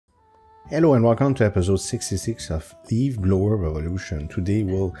Hello and welcome to episode 66 of Leaf Blower Revolution. Today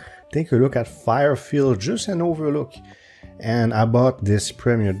we'll take a look at Firefield, just an overlook. And I bought this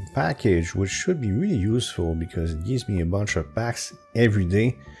premium package, which should be really useful because it gives me a bunch of packs every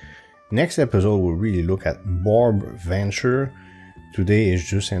day. Next episode we'll really look at Borbventure. Today is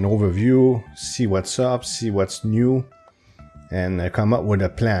just an overview, see what's up, see what's new, and come up with a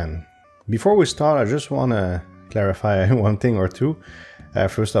plan. Before we start, I just want to clarify one thing or two.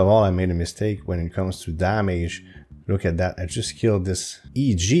 First of all, I made a mistake when it comes to damage. Look at that, I just killed this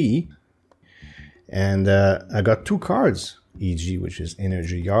EG, and I got two cards, EG, which is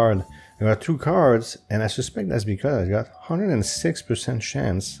Energy Guard. I got two cards, and I suspect that's because I got 106%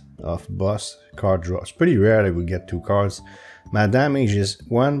 chance of boss card draw. It's pretty rare that we get two cards. My damage is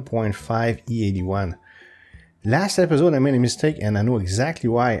 1.5 E81. Last episode I made a mistake, and I know exactly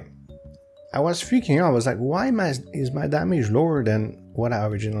why. I was freaking out. I was like, why is my damage lower than what I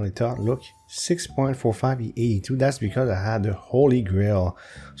originally thought? Look, 6.45 E82. That's because I had the Holy Grail.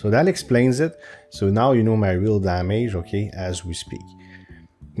 So that explains it. So now you know my real damage, okay, as we speak.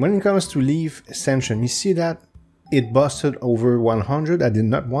 When it comes to Leafscension, you see that it busted over 100. I did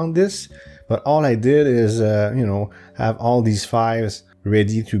not want this, but all I did is, have all these fives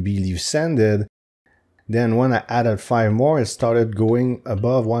ready to be leaf-sended. Then when I added 5 more, it started going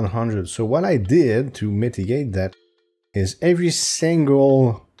above 100. So what I did to mitigate that is every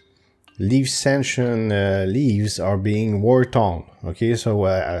single Leafscension leaves are being worked on. Okay, so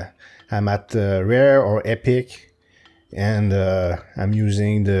I'm at rare or epic, and I'm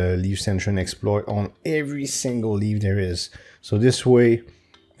using the Leafscension exploit on every single leaf there is. So this way,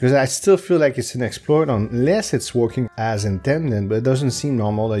 because I still feel like it's an exploit unless it's working as intended, but it doesn't seem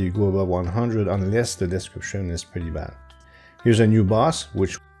normal that you go above 100 unless the description is pretty bad. Here's a new boss,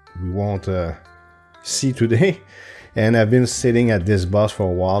 which we won't see today. And I've been sitting at this boss for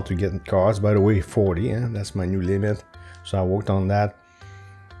a while to get cards. By the way, 40, that's my new limit. So I worked on that.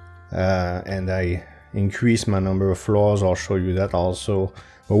 And I increased my number of floors. I'll show you that also.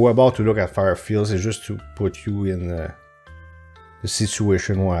 But we're about to look at Firefields. It's just to put you in the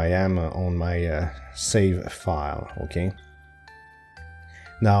situation where I am on my save file, okay?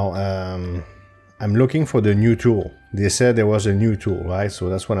 Now, I'm looking for the new tool. They said there was a new tool, right? So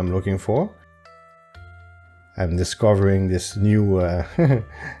that's what I'm looking for. I'm discovering this new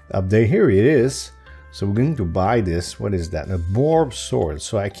update. Here it is. So we're going to buy this. What is that? A Borb sword.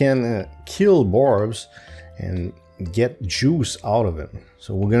 So I can kill Borbs and get juice out of them.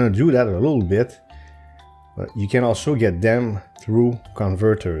 So we're going to do that a little bit. But you can also get them through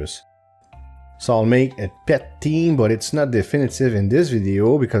converters. So I'll make a pet team, but it's not definitive in this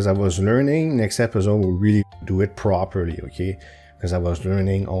video because I was learning. Next episode we'll really do it properly, okay? Because I was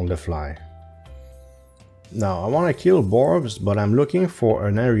learning on the fly. Now I want to kill Borbs, but I'm looking for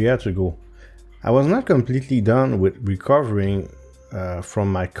an area to go. I was not completely done with recovering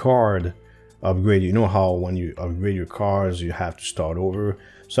from my card upgrade. You know how when you upgrade your cards you have to start over.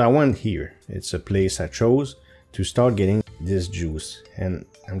 So I went here. It's a place I chose to start getting this juice, and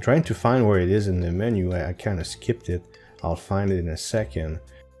I'm trying to find where it is in the menu. I kind of skipped it. I'll find it in a second.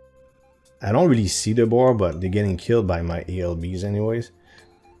 I don't really see the Borb, but they're getting killed by my ALBs anyways.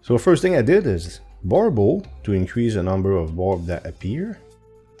 So first thing I did is Borbo to increase the number of Borb that appear.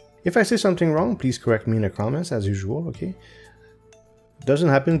 If I say something wrong, please correct me in the comments as usual, okay? Doesn't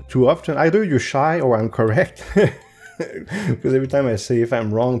happen too often. Either you're shy or I'm correct. Because every time I say if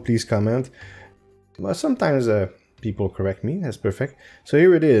I'm wrong, please comment. But sometimes people correct me. That's perfect. So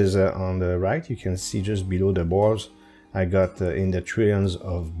here it is on the right. You can see just below the Borbs. I got in the trillions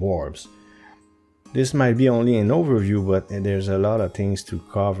of Borbs. This might be only an overview, but there's a lot of things to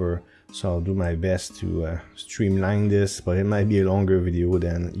cover. So I'll do my best to streamline this. But it might be a longer video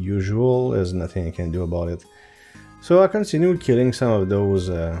than usual. There's nothing I can do about it. So I continued killing some of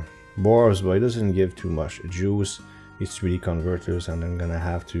those Borbs, but it doesn't give too much juice. It's really converters, and I'm gonna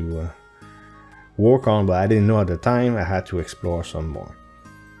have to work on, but I didn't know at the time. I had to explore some more.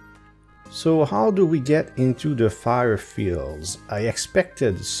 So how do we get into the Firefields? I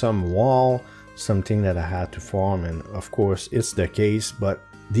expected some wall, something that I had to farm, and of course it's the case, but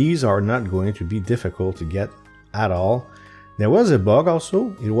these are not going to be difficult to get at all. There was a bug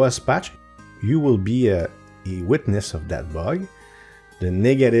also. It was patched. You will be a witness of that bug. The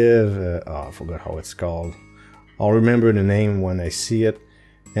negative, I forgot how it's called. I'll remember the name when I see it.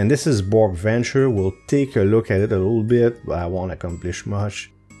 And this is Borbventure. We'll take a look at it a little bit, but I won't accomplish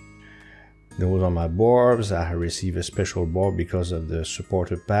much. Those are my Borbs. I received a special Borb because of the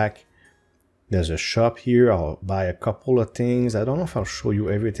supporter pack. There's a shop here. I'll buy a couple of things. I don't know if I'll show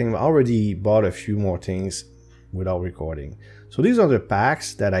you everything, but I already bought a few more things without recording. So these are the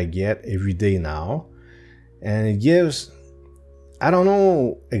packs that I get every day now, and it gives, I don't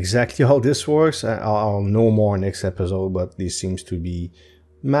know exactly how this works. I'll know more next episode, but this seems to be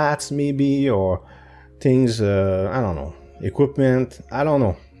mats maybe, or things, I don't know, equipment, I don't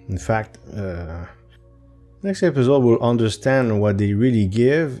know. In fact, next episode we'll understand what they really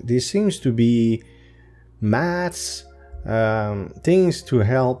give. This seems to be mats, things to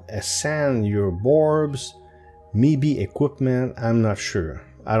help ascend your Borbs, maybe equipment, I'm not sure.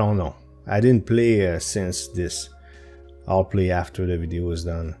 I don't know. I didn't play since this. I'll play after the video is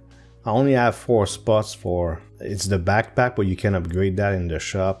done. I only have 4 spots for, it's the backpack, but you can upgrade that in the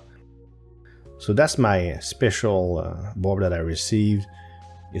shop. So that's my special Borb that I received.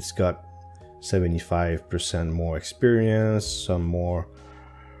 It's got 75% more experience, some more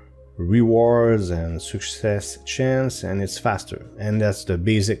rewards and success chance, and it's faster, and that's the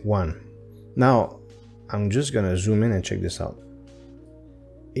basic one. Now I'm just gonna zoom in and check this out.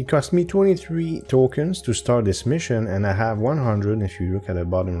 It cost me 23 tokens to start this mission, and I have 100 if you look at the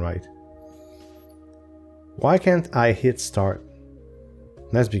bottom right. Why can't I hit start?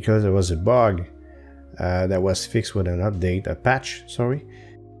 That's because there was a bug that was fixed with an update, a patch, sorry.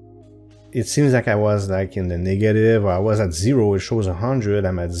 It seems like I was like in the negative, or I was at 0, it shows 100,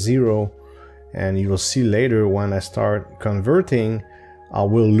 I'm at 0, and you will see later when I start converting, I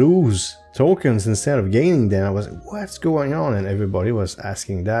will lose tokens instead of gaining them. I was like, what's going on? And everybody was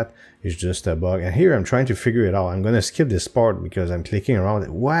asking that. It's just a bug. And here I'm trying to figure it out. I'm going to skip this part because I'm clicking around.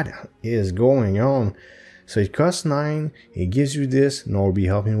 What is going on? So it costs 9. It gives you this. Norby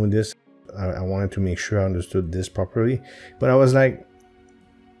helped me with this. I wanted to make sure I understood this properly. But I was like,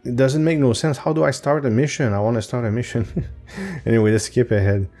 it doesn't make no sense. How do I start a mission? I want to start a mission. Anyway, let's skip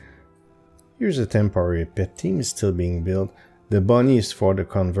ahead. Here's a temporary pet team. It's still being built. The bunny is for the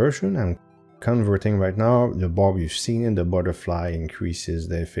conversion. I'm converting right now. The Borb you've seen in the butterfly increases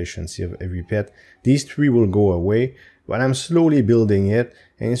the efficiency of every pet. These 3 will go away, but I'm slowly building it,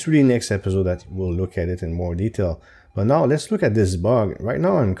 and it's really next episode that we'll look at it in more detail. But now let's look at this bug. Right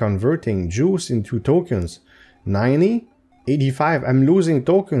now I'm converting juice into tokens. 90, 85, I'm losing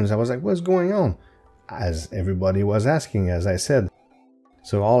tokens. I was like, what's going on? As everybody was asking, as I said.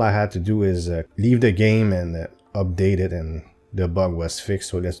 So all I had to do is leave the game and update it, and the bug was fixed.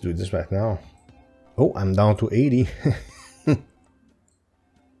 So let's do this right now. Oh, I'm down to 80.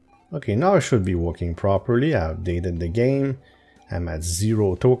 Okay, now it should be working properly. I updated the game. I'm at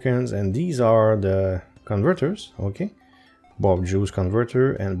 0 tokens, and these are the converters. Okay, Borb juice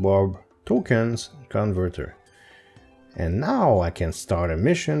converter and Borb tokens converter. And now I can start a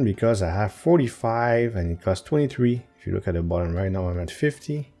mission because I have 45 and it costs 23. If you look at the bottom right now, I'm at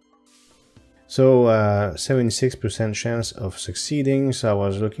 50. So 76% chance of succeeding. So I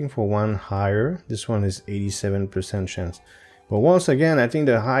was looking for one higher. This one is 87% chance. But once again, I think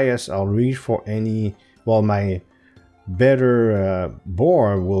the highest I'll reach for any, well, my better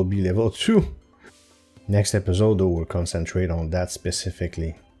Borb will be level 2. Next episode though, we'll concentrate on that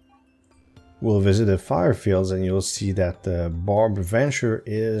specifically. We'll visit the fire fields and you'll see that the Borbventure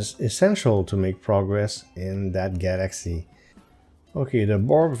is essential to make progress in that galaxy. Okay, the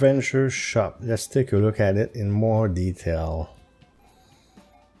Borbventure shop. Let's take a look at it in more detail.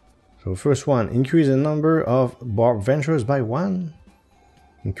 So first one, increase the number of Borbventures by 1.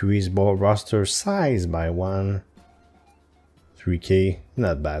 Increase Borb roster size by 1. 3k,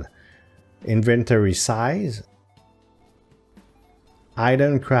 not bad. Inventory size.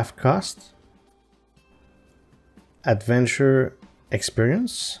 Item craft cost. Adventure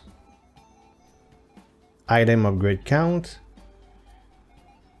experience. Item upgrade count.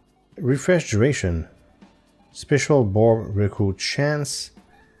 Refresh duration. Special Borb recruit chance.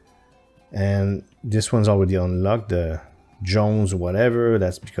 And this one's already unlocked, the Jones whatever.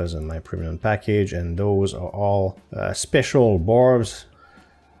 That's because of my premium package, and those are all special Borbs.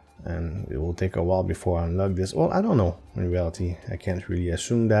 And it will take a while before I unlock this. Well, I don't know. In reality, I can't really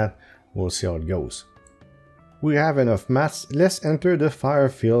assume that. We'll see how it goes. We have enough mats. Let's enter the fire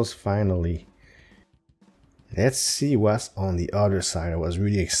fields finally. Let's see what's on the other side. I was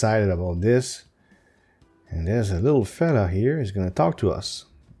really excited about this. And there's a little fella here. He's gonna talk to us.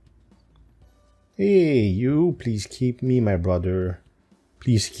 Hey, you, please keep me, my brother.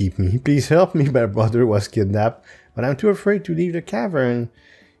 Please keep me. Please help me, my brother was kidnapped. But I'm too afraid to leave the cavern.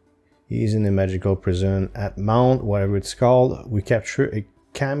 He's in a magical prison at Mount, whatever it's called. We captured a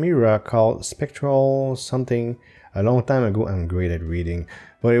chimera called Spectral something a long time ago. I'm great at reading.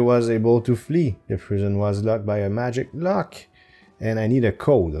 But it was able to flee. The prison was locked by a magic lock. And I need a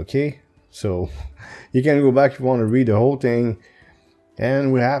code, okay? So you can go back if you want to read the whole thing.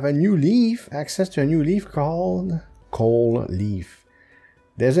 And we have a new leaf, access to a new leaf called Coal Leaf.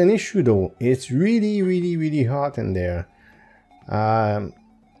 There's an issue though, it's really hot in there.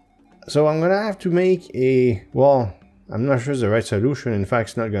 So I'm gonna have to make a, well, I'm not sure it's the right solution. In fact,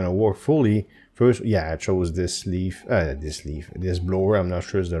 it's not gonna work fully. First, yeah, I chose this this blower. I'm not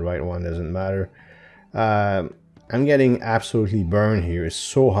sure it's the right one, doesn't matter. I'm getting absolutely burned here, it's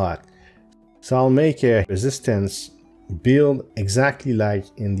so hot. So I'll make a resistance build exactly like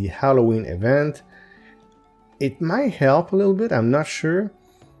in the Halloween event. It might help a little bit, I'm not sure,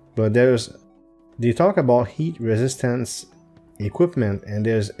 but they talk about heat resistance equipment, and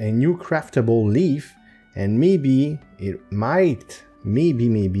there's a new craftable leaf, and maybe it might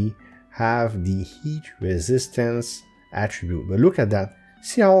maybe have the heat resistance attribute. But look at that,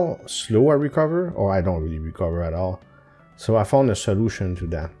 see how slow I recover, or I don't really recover at all. So I found a solution to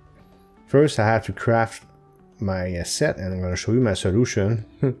that. First I had to craft my set, and I'm going to show you my solution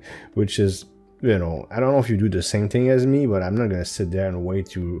which is, you know, I don't know if you do the same thing as me, but I'm not going to sit there and wait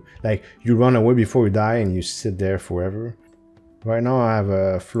to, like, you run away before you die and you sit there forever. Right now I have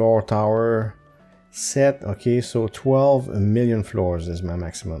a floor tower set. Okay, so 12 million floors is my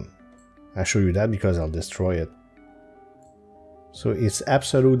maximum. I'll show you that because I'll destroy it. So it's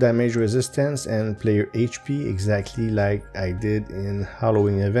absolute damage resistance and player HP, exactly like I did in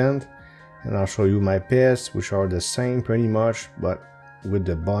Halloween event. And I'll show you my pets, which are the same pretty much, but with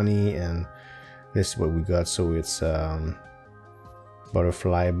the bunny, and this is what we got. So it's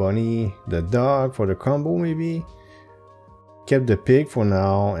butterfly bunny, the dog for the combo maybe. Kept the pig for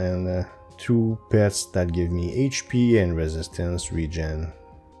now, and 2 pets that give me HP and resistance regen.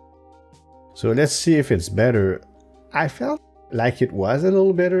 So let's see if it's better. I felt like it was a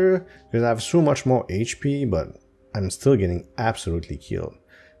little better because I have so much more HP, but I'm still getting absolutely killed.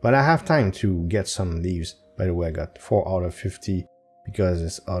 But I have time to get some leaves. By the way, I got 4 out of 50 because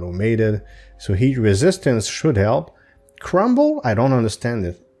it's automated. So heat resistance should help. Crumble, I don't understand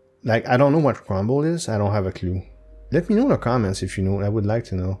it. Like, I don't know what crumble is. I don't have a clue. Let me know in the comments if you know. I would like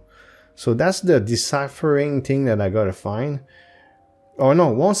to know. So that's the deciphering thing that I gotta find. Oh no,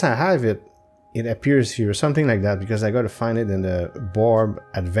 once I have it, it appears here, something like that, because I gotta find it in the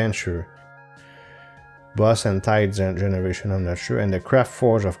Borbventure. Boss and Tide generation, I'm not sure. And the Craft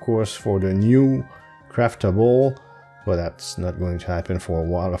Forge, of course, for the new craftable. But that's not going to happen for a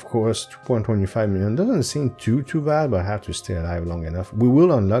while, of course. 2.25 million doesn't seem too bad, but I have to stay alive long enough. We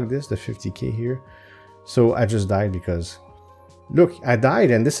will unlock this, the 50k here. So I just died because, look, I died,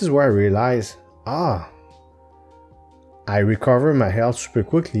 and this is where I realized, I recover my health super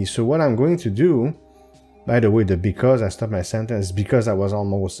quickly. So what I'm going to do, by the way, because I stopped my sentence, because I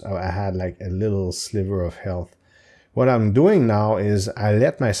had like a little sliver of health. What I'm doing now is I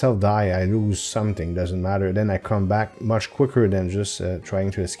let myself die, I lose something, doesn't matter, then I come back much quicker than just trying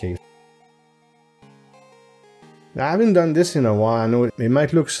to escape. I haven't done this in a while. I know it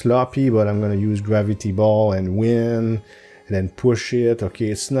might look sloppy, but I'm gonna use gravity ball and win, and then push it. Okay,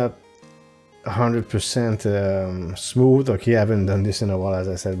 it's not 100% smooth. Okay, I haven't done this in a while, as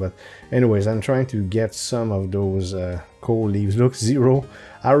I said, but anyways, I'm trying to get some of those coal leaves. Look, 0.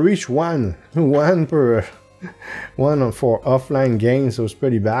 I'll reach 1 per one for offline games, so it's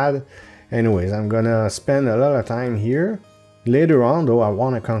pretty bad. Anyways, I'm gonna spend a lot of time here. Later on though, I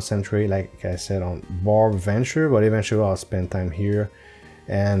want to concentrate, like I said, on Borbventure, but eventually I'll spend time here.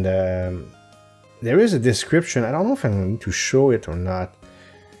 And there is a description. I don't know if I'm going to show it or not.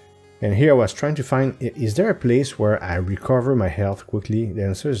 And here I was trying to find, is there a place where I recover my health quickly? The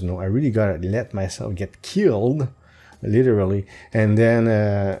answer is no. I really gotta let myself get killed, literally, and then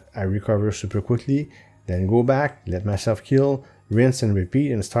I recover super quickly. Then go back, let myself kill, rinse and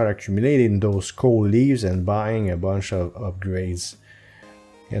repeat, and start accumulating those coal leaves and buying a bunch of upgrades.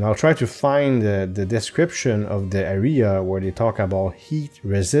 And I'll try to find the description of the area where they talk about heat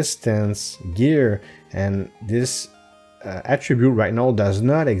resistance gear, and this attribute right now does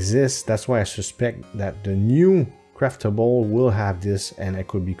not exist. That's why I suspect that the new craftable will have this, and I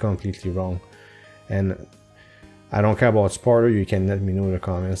could be completely wrong. And I don't care about Sparta, you can let me know in the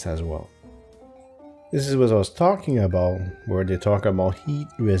comments as well. This is what I was talking about, where they talk about heat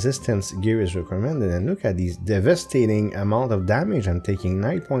resistance gear is recommended, and look at these devastating amount of damage I'm taking.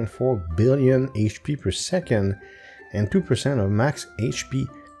 9.4 billion HP per second and 2% of max HP.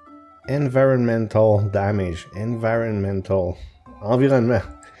 Environmental damage, environment.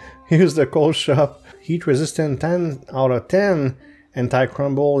 Here's the coal shop. Heat resistant 10 out of 10,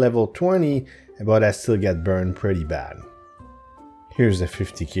 anti-crumble level 20, but I still get burned pretty bad. Here's the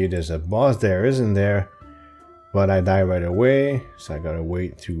 50k, there's a boss there, isn't there? But I die right away, so I gotta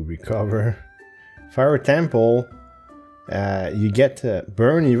wait to recover. Fire Temple, you get to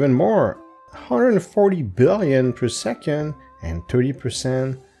burn even more. 140 billion per second and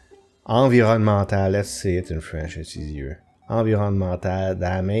 30% environmental. Let's say it in French, it's easier. Environmental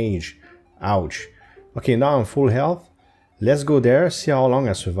damage. Ouch. Okay, now I'm full health. Let's go there, see how long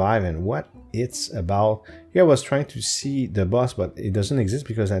I survive and what it's about. Here I was trying to see the boss, but it doesn't exist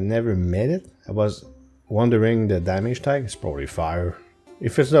because I never met it. I was wondering the damage tag. It's probably fire.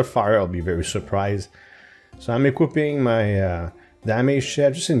 If it's not fire, I'll be very surprised. So I'm equipping my damage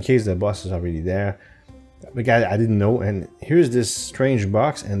set just in case the boss is already there. But I didn't know. And here's this strange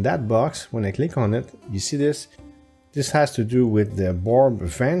box, and that box, when I click on it, you see this? This has to do with the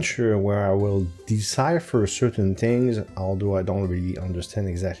Borbventure, where I will decipher certain things, although I don't really understand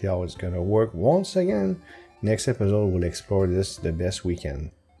exactly how it's gonna work. Once again, next episode we'll explore this the best we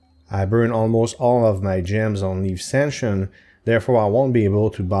can. I burned almost all of my gems on Leafscension, therefore I won't be able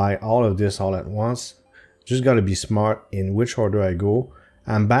to buy all of this all at once. Just gotta be smart in which order I go.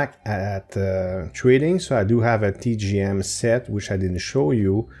 I'm back at trading, so I do have a TGM set, which I didn't show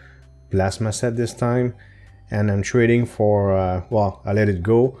you. Plasma set this time. And I'm trading for, well, I let it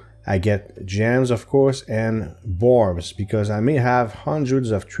go. I get gems, of course, and Borbs, because I may have hundreds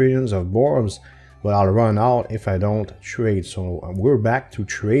of trillions of Borbs, but I'll run out if I don't trade. So we're back to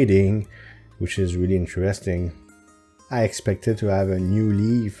trading, which is really interesting. I expected to have a new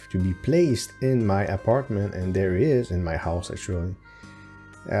leaf to be placed in my apartment, and there is in my house actually.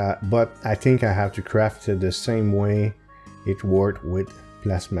 But I think I have to craft it the same way it worked with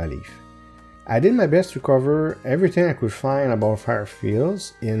Plasma Leaf. I did my best to cover everything I could find about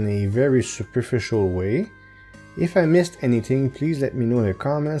Firefields in a very superficial way. If I missed anything, please let me know in the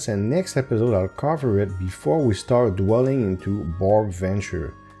comments, and next episode I'll cover it before we start dwelling into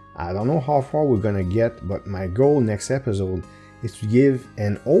Borbventure. I don't know how far we're gonna get, but my goal next episode is to give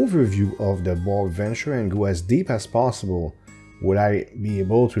an overview of the Borbventure and go as deep as possible. Would I be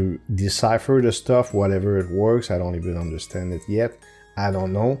able to decipher the stuff, whatever it works? I don't even understand it yet. I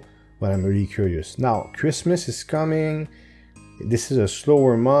don't know. But I'm really curious. Now, Christmas is coming. This is a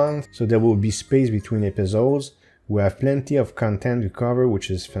slower month, so there will be space between episodes. We have plenty of content to cover, which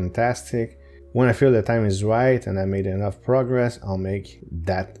is fantastic. When I feel the time is right and I made enough progress, I'll make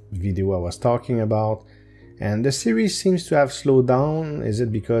that video I was talking about. And the series seems to have slowed down. Is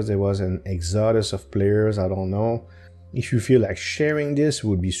it because there was an exodus of players? I don't know. If you feel like sharing this, it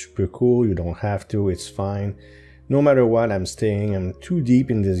would be super cool. You don't have to, it's fine. No matter what, I'm staying. I'm too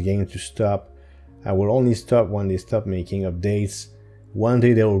deep in this game to stop. I will only stop when they stop making updates. One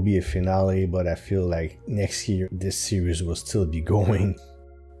day there will be a finale, but I feel like next year this series will still be going.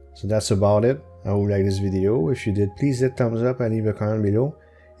 So that's about it. I hope you liked this video. If you did, please hit thumbs up and leave a comment below.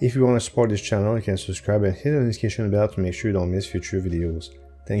 If you want to support this channel, you can subscribe and hit the notification bell to make sure you don't miss future videos.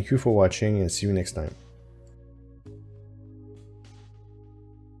 Thank you for watching and see you next time.